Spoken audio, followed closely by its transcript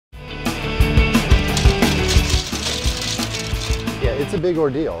It's a big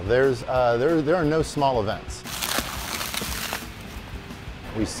ordeal. There are no small events.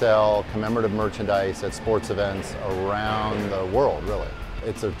 We sell commemorative merchandise at sports events around the world, really.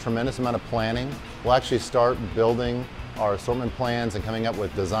 It's a tremendous amount of planning. We'll actually start building our assortment plans and coming up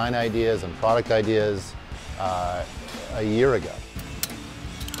with design ideas and product ideas a year ago.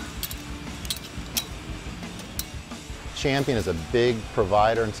 Champion is a big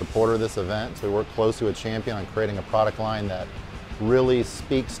provider and supporter of this event, so we work closely with Champion on creating a product line that really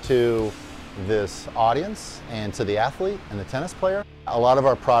speaks to this audience and to the athlete and the tennis player. A lot of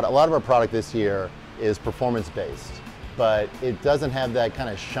our product this year is performance-based, but it doesn't have that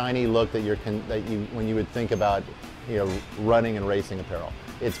kind of shiny look that when you would think about, running and racing apparel.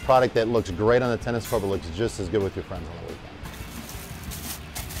 It's product that looks great on the tennis court, but looks just as good with your friends on the weekend.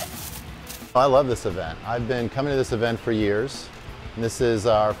 I love this event. I've been coming to this event for years. And this is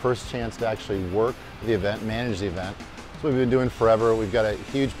our first chance to actually work the event, manage the event. It's what we've been doing forever. We've got a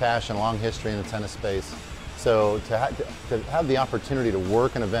huge passion, long history in the tennis space. So to have the opportunity to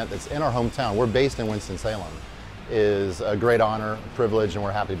work an event that's in our hometown, we're based in Winston-Salem, is a great honor, privilege, and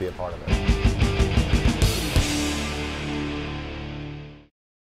we're happy to be a part of it.